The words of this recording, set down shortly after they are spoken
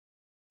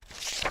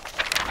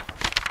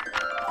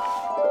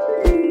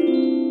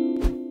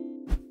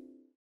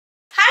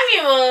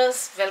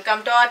viewers,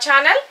 welcome to our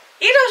channel.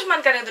 ఈ రోజు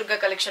మన కనకదుర్గ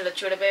కలెక్షన్ లో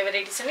చూడబోయే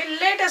వెరైటీస్ అన్ని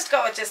లేటెస్ట్ గా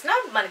వచ్చేసిన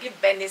మనకి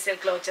బెన్నీ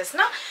సిల్క్ లో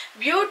వచ్చేసిన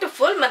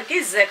బ్యూటిఫుల్ మనకి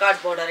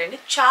జకార్డ్ బోర్డర్ అండి.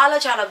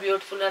 చాలా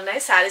బ్యూటిఫుల్ ఉన్నాయి.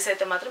 సారీస్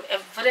అయితే మాత్రం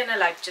ఎవరైనా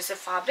లైక్ చేసే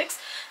fabrics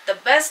the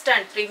best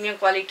and premium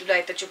క్వాలిటీలో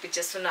అయితే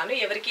చూపించేస్తున్నాను.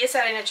 ఎవరికి ఏ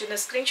సారీ నచ్చినా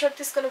స్క్రీన్ షాట్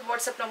తీసుకొని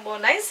వాట్సాప్ నంబర్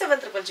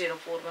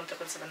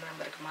 97004177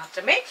 నెంబర్ కి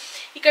మాత్రమే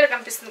ఇక్కడ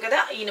కనిపిస్తుంది కదా,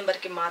 ఈ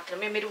నెంబర్ కి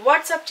మాత్రమే మీరు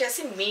వాట్సాప్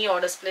చేసి మీ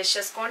ఆర్డర్స్ ప్లేస్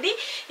చేసుకోండి.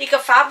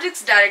 ఇక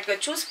ఫ్యాబ్రిక్స్ డైరెక్ట్ గా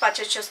చూసి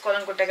పర్చేస్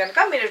చేసుకోవాలనుకుంటే కనుక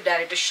మీరు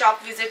డైరెక్ట్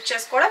షాప్ విజిట్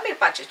చేసుకోవడం మీరు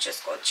పర్చేస్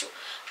చేసుకోవచ్చు.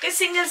 ఓకే,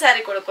 సింగిల్ శారీ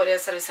కూడా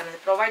కొరియర్ సర్వీస్ అనేది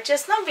ప్రొవైడ్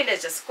చేస్తున్నాం.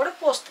 విలేజెస్ కూడా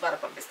పోస్ట్ ద్వారా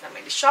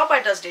పంపిస్తున్నామండి. షాప్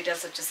అడ్రస్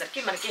డీటెయిల్స్ వచ్చేసరికి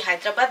మనకి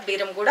హైదరాబాద్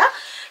బీరంగూడ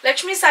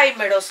లక్ష్మీ సాయి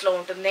మెడోస్ లో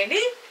ఉంటుందండి.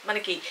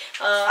 మనకి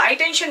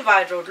హైటెన్షన్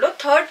వైర్ రోడ్ లో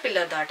 3rd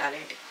పిల్లర్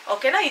దాటాలండి.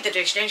 ఓకేనా, ఇది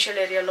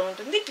రెసిడెన్షియల్ ఏరియాలో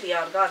ఉంటుంది.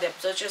 క్లియర్గా అది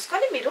అబ్జర్వ్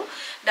చేసుకొని మీరు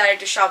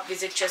డైరెక్ట్ షాప్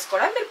విజిట్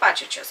చేసుకోవడం మీరు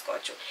పర్చేస్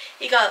చేసుకోవచ్చు.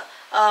 ఇక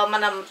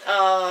మనం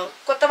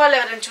కొత్త వాళ్ళు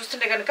ఎవరైనా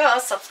చూస్తుంటే కనుక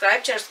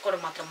సబ్స్క్రైబ్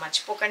చేసుకోవడం మాత్రం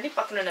మర్చిపోకండి.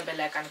 పక్కనున్న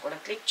బెల్ ఐకాన్ కూడా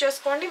క్లిక్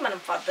చేసుకోండి.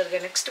 మనం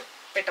ఫర్దర్గా నెక్స్ట్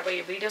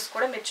పెట్టబోయే వీడియోస్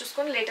కూడా మీరు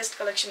చూసుకొని లేటెస్ట్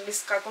కలెక్షన్ మిస్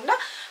కాకుండా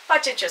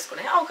పర్చేస్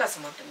చేసుకునే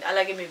అవకాశం ఉంటుంది.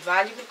 అలాగే మీ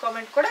వాల్యుబుల్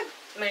కామెంట్ కూడా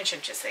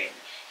మెన్షన్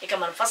చేసేయండి. ఇక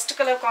మనం ఫస్ట్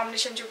కలర్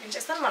కాంబినేషన్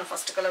చూపించేస్తాను. మన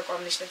ఫస్ట్ కలర్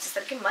కాంబినేషన్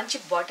వచ్చేసరికి మంచి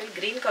బాటిల్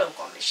గ్రీన్ కలర్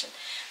కాంబినేషన్.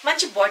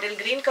 మంచి bottle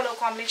green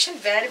colour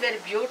combination very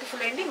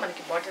beautiful అండి.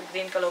 మనకి బాటిల్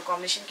గ్రీన్ కలర్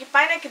కాంబినేషన్ కి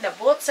పైన కింద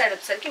బోత్ సైడ్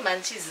వచ్చేసరికి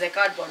మంచి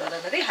జకార్డ్ బోర్డర్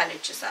అనేది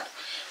హైలైట్ చేశారు.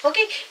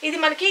 ఓకే, ఇది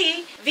మనకి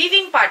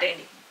వీవింగ్ పార్ట్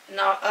అండి.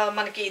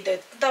 మనకి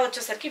ఇదంతా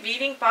వచ్చేసరికి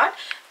వీవింగ్ పార్ట్,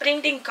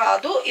 ప్రింటింగ్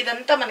కాదు.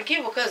 ఇదంతా మనకి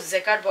ఒక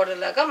జకార్డ్ బోర్డర్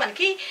లాగా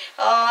మనకి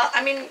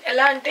ఐ మీన్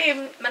ఎలా అంటే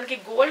మనకి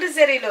గోల్డ్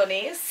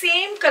జెరీలోనే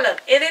సేమ్ కలర్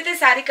ఏదైతే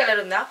శారీ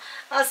కలర్ ఉందో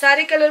ఆ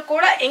శారీ కలర్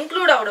కూడా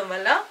ఇంక్లూడ్ అవడం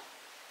వల్ల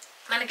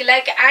మనకి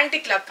లైక్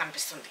యాంటిక్ లాగా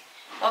కనిపిస్తుంది.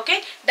 Okay,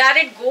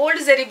 direct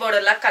gold zari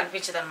border లాగా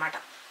కనిపించదు అనమాట.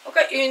 ఒక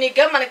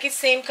యూనిక్గా మనకి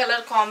సేమ్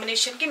కలర్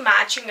కాంబినేషన్కి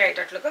మ్యాచింగ్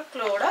అయ్యేటట్లుగా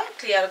కూడా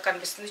క్లియర్గా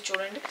కనిపిస్తుంది.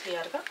 చూడండి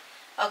క్లియర్గా.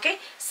 ఓకే,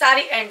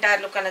 సారీ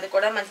ఎంటైర్ లుక్ అనేది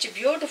కూడా మంచి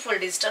బ్యూటిఫుల్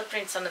డిజిటల్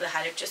ప్రింట్స్ అనేది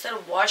హైలైట్ చేస్తారు.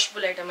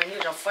 వాషబుల్ ఐటమ్ అండి,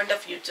 రఫ్ అండ్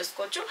టఫ్ యూజ్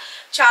చేసుకోవచ్చు.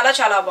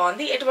 చాలా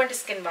బాగుంది. ఎటువంటి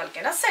స్కిన్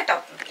వాళ్ళకైనా సెట్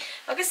అవుతుంది.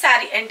 Okay,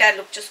 sorry entire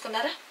look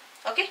చూసుకున్నారా?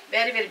 Okay,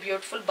 very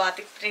beautiful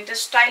batik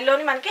printer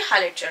స్టైల్లోని మనకి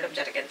హైలైట్ చేయడం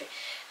జరిగింది.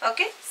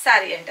 ఓకే,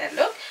 సారీ ఎంటైర్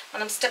లుక్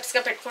మనం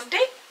స్టెప్స్గా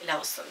పెట్టుకుంటే ఇలా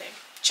వస్తుంది.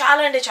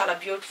 చాలా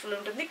బ్యూటిఫుల్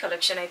ఉంటుంది.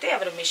 కలెక్షన్ అయితే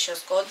ఎవరు మిస్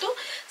చేసుకోవద్దు.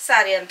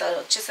 సారీ అంతా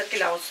వచ్చేసరికి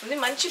ఇలా వస్తుంది.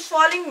 మంచి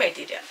ఫాలింగ్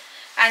మెటీరియల్.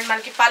 అండ్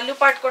మనకి పళ్ళు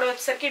పాట్ కూడా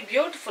వచ్చేసరికి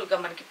బ్యూటిఫుల్గా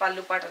మనకి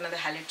పళ్ళు పాట్ అనేది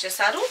హైలైట్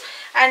చేశారు.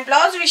 అండ్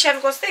బ్లౌజ్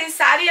విషయానికి వస్తే ఈ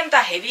శారీ అంతా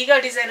హెవీగా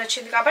డిజైన్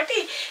వచ్చింది కాబట్టి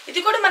ఇది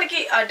కూడా మనకి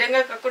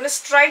అడ్డంగా కాకుండా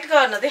స్ట్రైట్గా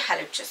అన్నది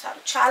హైలైట్ చేశారు.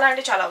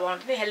 చాలా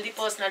బాగుంటుంది. హెల్దీ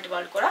పర్సనాలిటీ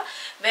వాళ్ళు కూడా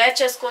వేర్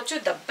చేసుకోవచ్చు.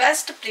 ద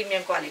బెస్ట్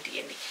ప్రీమియం క్వాలిటీ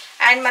అండి.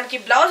 అండ్ మనకి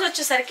బ్లౌజ్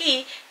వచ్చేసరికి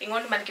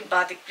ఇంకోటి మనకి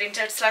బాతిక్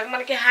ప్రింటెడ్స్ లాగా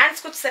మనకి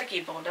హ్యాండ్స్కి వచ్చేసరికి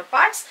బౌండర్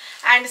పార్ట్స్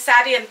అండ్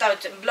శారీ అంతా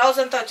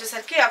బ్లౌజ్ అంతా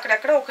వచ్చేసరికి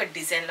అక్కడక్కడ ఒక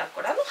డిజైన్ లాగా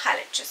కూడా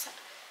హైలైట్ చేశారు.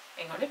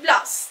 ఇంకోటి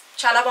బ్లౌజ్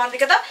చాలా బాగుంది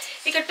కదా.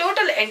 ఇక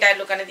టోటల్ ఎంటైర్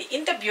లుక్ అనేది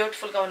ఇంత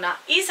బ్యూటిఫుల్ గా ఉన్న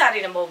ఈ సారీ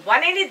నెంబర్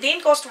 1 అండి.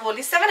 దీని కాస్ట్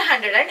ఓన్లీ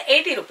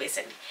 780 రూపీస్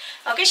అండి.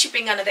 ఓకే,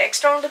 షిప్పింగ్ అనేది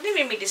ఎక్స్ట్రా ఉంటుంది.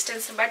 మీ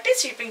డిస్టెన్స్ బట్టి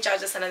షిప్పింగ్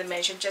ఛార్జెస్ అనేది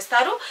మెన్షన్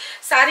చేస్తారు.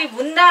 సారీ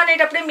ఉందా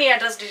అనేటప్పుడే మీ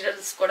అడ్రస్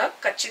డీటెయిల్స్ కూడా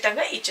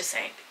ఖచ్చితంగా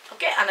ఇచ్చేసేయండి.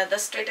 ఓకే,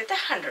 అనదర్ స్టేట్ అయితే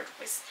 100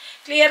 రూపీస్.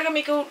 క్లియర్గా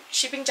మీకు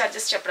షిప్పింగ్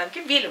ఛార్జెస్ చెప్పడానికి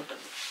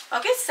వీలుంటుంది.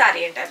 Okay, sorry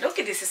entire look.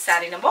 This is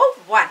sorry number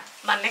 1.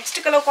 మన next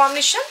colour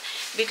combination,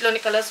 వీటిలోని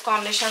colours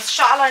combinations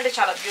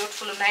చాలా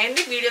బ్యూటిఫుల్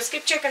ఉన్నాయండి. వీడియో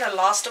స్కిప్ చేయకుండా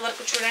లాస్ట్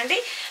వరకు చూడండి.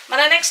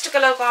 మన నెక్స్ట్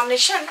కలర్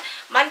కాంబినేషన్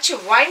మంచి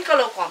wine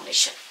colour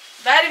combination.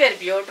 Very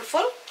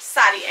beautiful.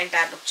 Sorry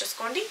entire look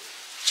చూసుకోండి.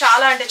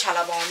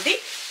 చాలా బాగుంది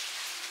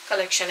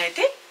కలెక్షన్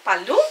అయితే.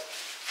 పళ్ళు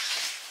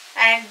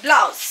and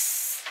blouse.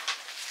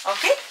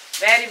 Okay,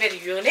 very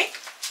unique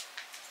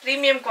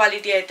premium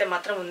quality అయితే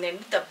మాత్రం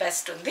ఉందండి. ద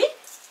బెస్ట్ ఉంది.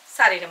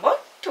 Sorry number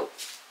 2.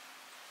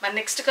 మన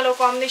నెక్స్ట్ కలర్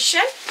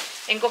కాంబినేషన్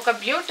ఇంకొక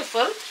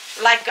బ్యూటిఫుల్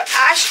లైక్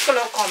యాష్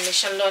కలర్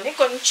కాంబినేషన్లోని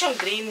కొంచెం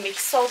గ్రీన్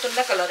మిక్స్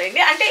అవుతున్న కలర్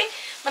అండి. అంటే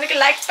మనకి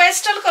లైక్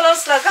పేస్టల్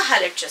కలర్స్ లాగా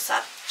హైలైట్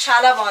చేస్తారు.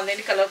 చాలా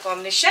బాగుందండి కలర్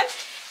కాంబినేషన్.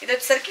 ఇది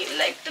వచ్చేసరికి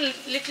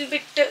లిటిల్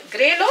బిట్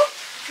గ్రేలో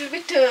లిటిల్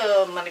బిట్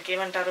మనకి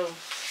ఏమంటారు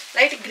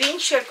లైట్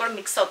గ్రీన్ షేడ్ కూడా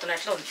మిక్స్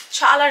అవుతున్నట్లు ఉంది.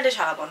 చాలా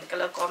బాగుంది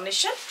colour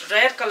combination.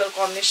 Rare colour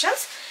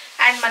combinations.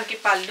 And మనకి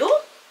పళ్ళు,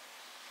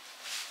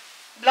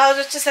 బ్లౌజ్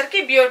వచ్చేసరికి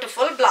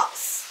బ్యూటిఫుల్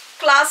బ్లౌజ్.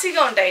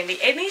 క్లాసీగా ఉంటాయండి.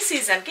 ఎనీ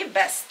సీజన్కి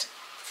బెస్ట్.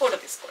 ఫోటో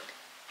తీసుకోండి.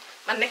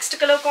 మన నెక్స్ట్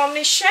కలర్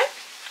కాంబినేషన్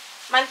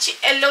మంచి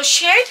yellow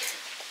shade,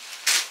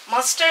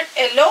 mustard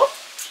yellow.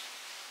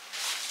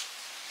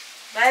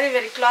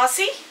 Very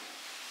classy.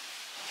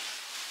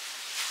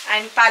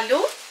 And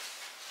పళ్ళు,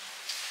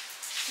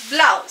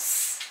 బ్లౌజ్.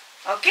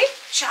 ఓకే,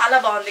 చాలా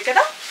బాగుంది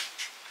కదా.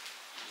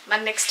 మన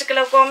నెక్స్ట్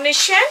కలర్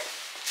కాంబినేషన్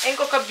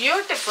ఇంకొక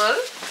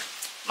బ్యూటిఫుల్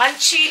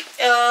మంచి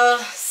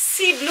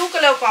సీ బ్లూ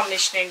కలర్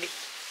కాంబినేషన్ అండి.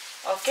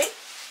 ఓకే,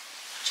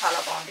 చాలా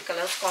బాగుంది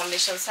కలర్స్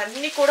కాంబినేషన్స్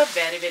అన్నీ కూడా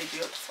వెరీ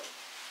బ్యూటిఫుల్.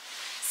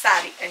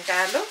 శారీ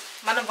ఎంటైర్లో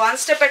మనం 1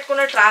 స్టెప్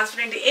పెట్టుకున్న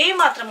ట్రాన్స్పరెంట్ ఏ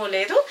మాత్రమూ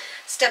లేదు.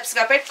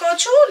 స్టెప్స్గా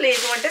పెట్టుకోవచ్చు,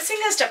 లేదు అంటే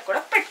సింగిల్ స్టెప్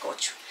కూడా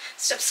పెట్టుకోవచ్చు.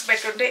 స్టెప్స్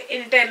పెట్టుకుంటే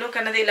ఎంటైర్ లుక్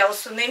అనేది ఇలా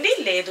వస్తుందండి.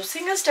 లేదు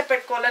సింగిల్ స్టెప్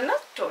పెట్టుకోవాలన్నా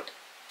టోటల్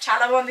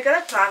చాలా బాగుంది కదా.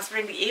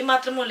 ట్రాన్స్పరెంట్ ఏ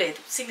మాత్రమూ లేదు.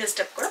 సింగిల్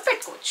స్టెప్ కూడా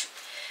పెట్టుకోవచ్చు.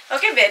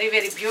 Okay, very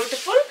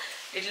beautiful.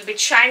 Little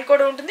bit shine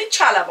కూడా ఉంటుంది,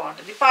 చాలా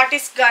బాగుంటుంది.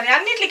 పార్టీస్ కానీ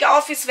అన్నింటికి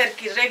ఆఫీస్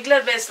వేర్కి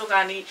రెగ్యులర్ బేస్లో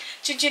కానీ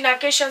చిన్న చిన్న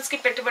అకేషన్స్కి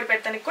పెట్టుబడి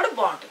పెట్టడానికి కూడా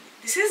బాగుంటుంది.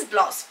 This is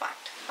blouse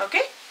part.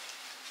 Okay,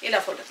 ఇలా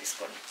ఫోటో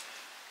తీసుకోండి.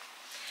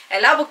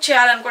 ఎలా బుక్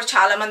చేయాలని కూడా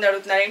చాలామంది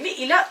అడుగుతున్నారండి.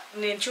 ఇలా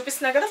నేను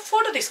చూపిస్తున్నాను కదా,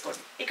 ఫోటో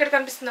తీసుకోండి. ఇక్కడ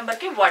కనిపిస్తున్న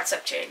నెంబర్కి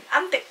వాట్సాప్ చేయండి,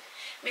 అంతే.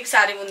 మీకు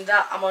సారీ ఉందా,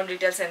 అమౌంట్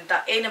డీటెయిల్స్ ఎంత,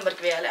 ఏ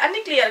నెంబర్కి వేయాలి అన్నీ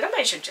క్లియర్గా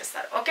మెన్షన్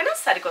చేస్తారు. ఓకేనా?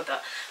 సరికొత్త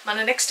మన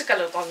నెక్స్ట్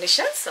కలర్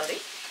కాంబినేషన్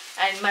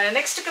అండ్ మన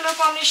next colour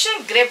combination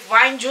grape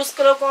wine juice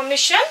colour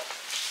combination.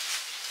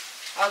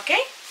 Okay,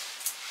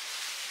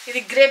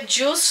 ఇది గ్రేప్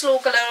జ్యూస్ లో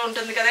కలర్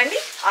ఉంటుంది కదండి,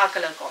 ఆ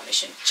కలర్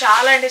కాంబినేషన్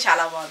చాలా అంటే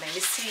చాలా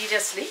బాగుందండి.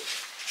 సీరియస్లీ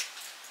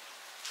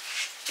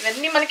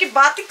ఇవన్నీ మనకి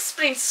బాతిక్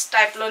స్ప్రింగ్స్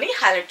టైప్లోని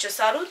హైలైట్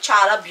చేస్తారు.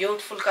 చాలా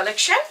beautiful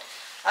collection.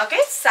 Okay,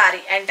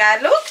 sorry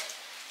entire look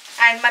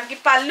and మనకి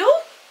పళ్ళు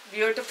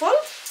బ్యూటిఫుల్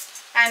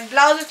అండ్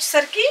బ్లౌజ్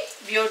వచ్చేసరికి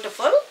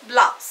బ్యూటిఫుల్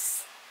బ్లౌజ్.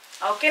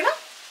 ఓకేనా?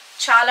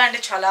 చాలా అంటే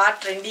చాలా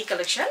ట్రెండీ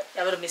కలెక్షన్,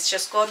 ఎవరు మిస్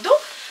చేసుకోవద్దు.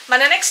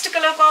 మన నెక్స్ట్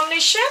కలర్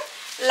కాంబినేషన్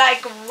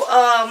లైక్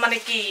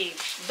మనకి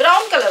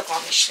బ్రౌన్ కలర్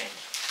కాంబినేషన్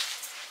అండి,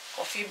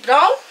 coffee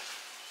brown,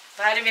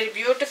 very very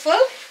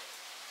beautiful.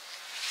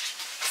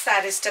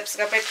 Sari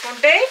స్టెప్స్గా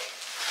పెట్టుకుంటే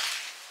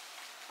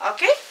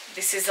okay,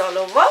 this is all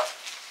over.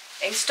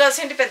 Youngsters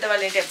ఏంటి,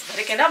 పెద్దవాళ్ళు ఏంటి,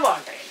 ఎవరికైనా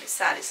బాగుంటాయండి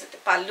శారీస్ అయితే.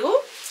 పళ్ళు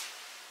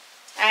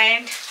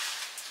అండ్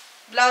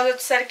బ్లౌజ్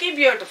వచ్చేసరికి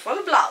బ్యూటిఫుల్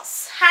బ్లౌజ్,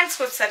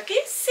 హ్యాండ్స్కి వచ్చేసరికి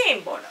సేమ్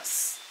బోర్డర్స్.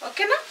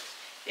 ఓకేనా?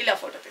 ఇలా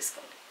ఫోటో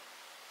తీసుకోండి.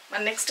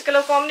 మన నెక్స్ట్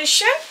కలర్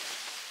కాంబినేషన్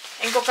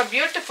ఇంకొక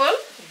బ్యూటిఫుల్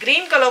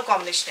గ్రీన్ కలర్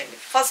కాంబినేషన్ అండి.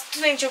 ఫస్ట్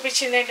నేను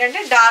చూపించింది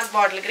ఏంటంటే డార్క్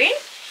బాటిల్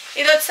గ్రీన్,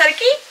 ఇది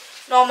వచ్చేసరికి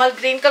నార్మల్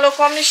గ్రీన్ కలర్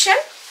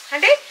కాంబినేషన్,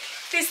 అంటే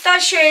పిస్తా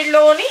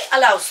షేడ్లోని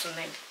అలా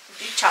వస్తుందండి.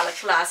 ఇది చాలా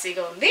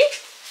క్లాసీగా ఉంది.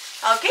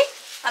 ఓకే,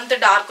 అంత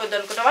డార్క్ వద్దు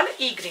అనుకున్న వాళ్ళు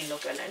ఈ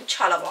గ్రీన్లోకి వెళ్ళండి,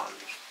 చాలా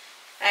బాగుంది.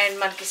 అండ్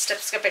మనకి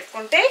స్టెప్స్గా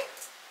పెట్టుకుంటే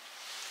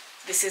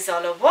దిస్ ఈజ్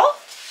ఆల్ ఓవర్.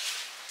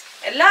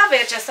 ఎలా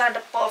వేర్ చేస్తా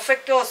అంటే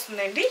పర్ఫెక్ట్గా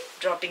వస్తుందండి.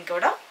 డ్రాపింగ్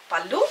కూడా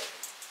పళ్ళు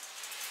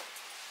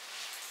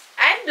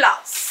and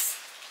blouse.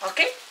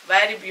 Okay,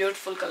 very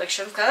beautiful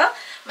collection కదా.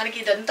 మనకి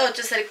ఇదంతా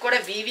వచ్చేసరికి కూడా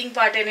వీవింగ్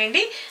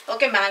పార్టేనండి.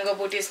 ఓకే, మ్యాంగో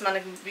బూటీస్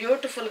మనకి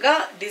బ్యూటిఫుల్గా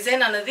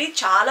డిజైన్ అనేది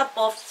చాలా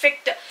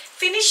పర్ఫెక్ట్,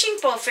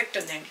 ఫినిషింగ్ పర్ఫెక్ట్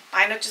ఉందండి.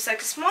 పైన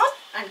వచ్చేసరికి స్మాల్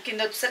అండ్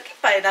కింద వచ్చేసరికి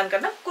పై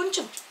దానికన్నా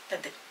కొంచెం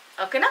పెద్దది.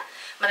 ఓకేనా?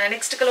 మన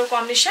నెక్స్ట్ కలర్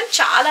కాంబినేషన్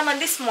చాలా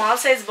మంది స్మాల్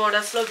సైజ్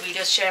బోర్డర్స్లో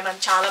వీడియోస్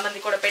చేయమని చాలా మంది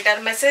కూడా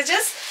పెట్టారు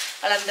మెసేజెస్,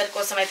 వాళ్ళందరి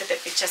కోసం అయితే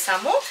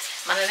తెప్పించేసాము.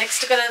 మన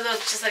నెక్స్ట్ కలర్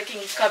వచ్చేసరికి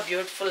ఇంకా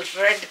బ్యూటిఫుల్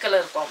రెడ్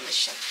కలర్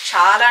కాంబినేషన్,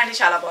 చాలా అంటే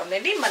చాలా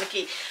బాగుందండి.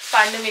 మనకి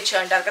పండు మిర్చి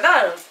అంటారు కదా,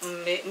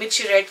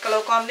 మిర్చి red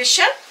colour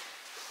combination.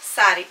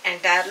 Sorry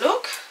entire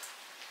look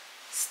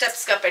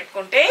స్టెప్స్గా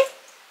పెట్టుకుంటే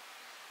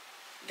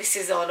this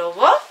is all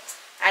over.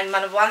 And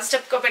మనం వన్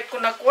స్టెప్గా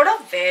పెట్టుకున్నా కూడా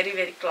వెరీ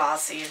వెరీ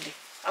క్లాసీ అండి.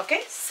 ఓకే,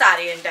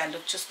 సారీ ఎంటైర్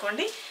లుక్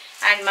చూసుకోండి.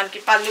 అండ్ మనకి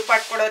పళ్ళు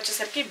పట్టు కూడా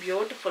వచ్చేసరికి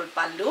బ్యూటిఫుల్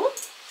పళ్ళు,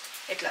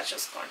 ఇట్లా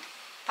చూసుకోండి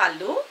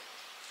పళ్ళు.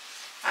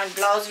 అండ్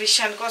బ్లౌజ్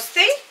విషయానికి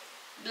వస్తే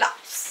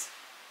బ్లౌజ్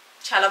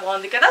చాలా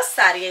బాగుంది కదా.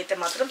 శారీ అయితే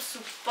మాత్రం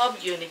సూపర్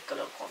యూనిక్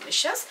కలర్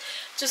కాంబినేషన్స్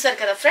చూసారు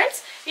కదా ఫ్రెండ్స్.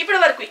 ఇప్పటి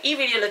వరకు ఈ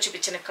వీడియోలో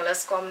చూపించిన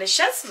కలర్స్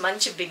కాంబినేషన్స్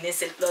మంచి బిగ్నీ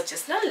సిల్క్లో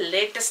వచ్చేసిన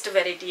లేటెస్ట్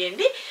వెరైటీ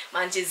అండి.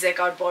 మంచి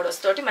జెకార్డ్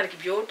బోర్డర్స్ తోటి మనకి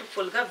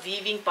బ్యూటిఫుల్గా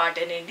వీవింగ్ పార్ట్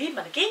అనేది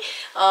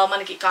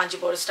మనకి కాంచి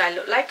బోర్డర్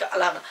స్టైల్లో లైక్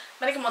అలాగా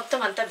మనకి మొత్తం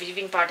అంతా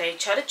వీవింగ్ పార్ట్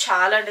ఇచ్చారు.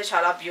 చాలా అంటే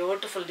చాలా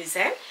బ్యూటిఫుల్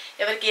డిజైన్.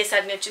 ఎవరికి ఏ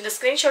సారీ నచ్చిందో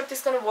స్క్రీన్ షాట్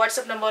తీసుకొని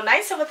వాట్సాప్ నెంబర్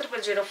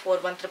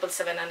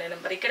 97004177 అనే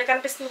నెంబర్ ఇక్కడ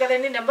కనిపిస్తుంది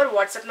కదండి నెంబర్,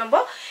 వాట్సాప్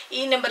నెంబర్.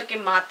 ఈ నెంబర్కి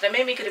మాత్రమే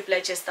మీకు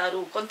రిప్లై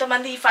చేస్తారు.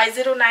 కొంతమంది ఈ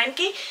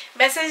 509కి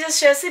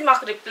మెసేజెస్ చేసి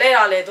మాకు రిప్లై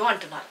రాలేదు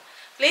అంటున్నారు.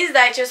 ప్లీజ్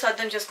దయచేసి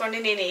అర్థం చేసుకోండి,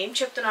 నేను ఏం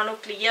చెప్తున్నానో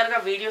క్లియర్గా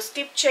వీడియో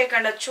స్కిప్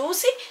చేయకుండా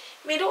చూసి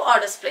మీరు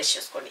ఆర్డర్స్ ప్లేస్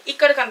చేసుకోండి.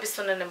 ఇక్కడ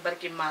కనిపిస్తున్న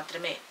నెంబర్కి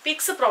మాత్రమే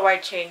పిక్స్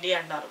ప్రొవైడ్ చేయండి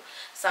అన్నారు.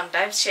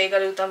 సమ్టైమ్స్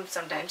చేయగలుగుతాం,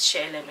 సమ్టైమ్స్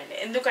చేయలేమండి.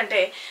 ఎందుకంటే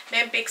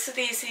మేము పిక్స్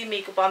తీసి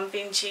మీకు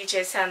పంపించి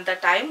చేసే అంత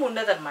టైం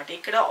ఉండదన్నమాట.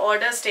 ఇక్కడ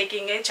ఆర్డర్స్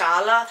టేకింగే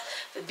చాలా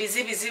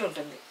బిజీ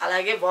ఉంటుంది.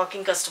 అలాగే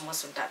వాకింగ్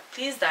కస్టమర్స్ ఉంటారు.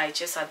 ప్లీజ్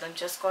దయచేసి అర్థం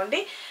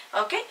చేసుకోండి.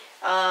 ఓకే,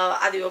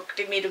 అది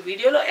ఒకటి మీరు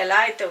వీడియోలో ఎలా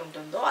అయితే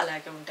ఉంటుందో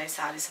అలాగే ఉంటాయి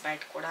సారీస్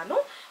బయట కూడాను.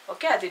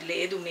 ఓకే, అది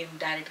లేదు మేము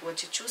డైరెక్ట్గా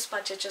వచ్చి చూసి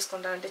పర్చేస్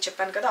చేసుకుంటామంటే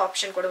చెప్పాను కదా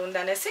ఆప్షన్ కూడా ఉంది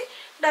అనేసి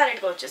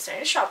డైరెక్ట్గా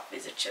వచ్చేసేయండి, షాప్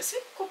విజిట్ చేసి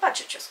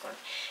పర్చేస్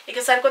చేసుకోండి.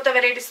 ఇక సరికొత్త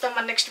వెరైటీస్తో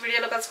మన నెక్స్ట్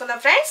వీడియోలో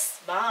కలుసుకుందాం ఫ్రెండ్స్.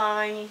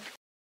 బాయ్.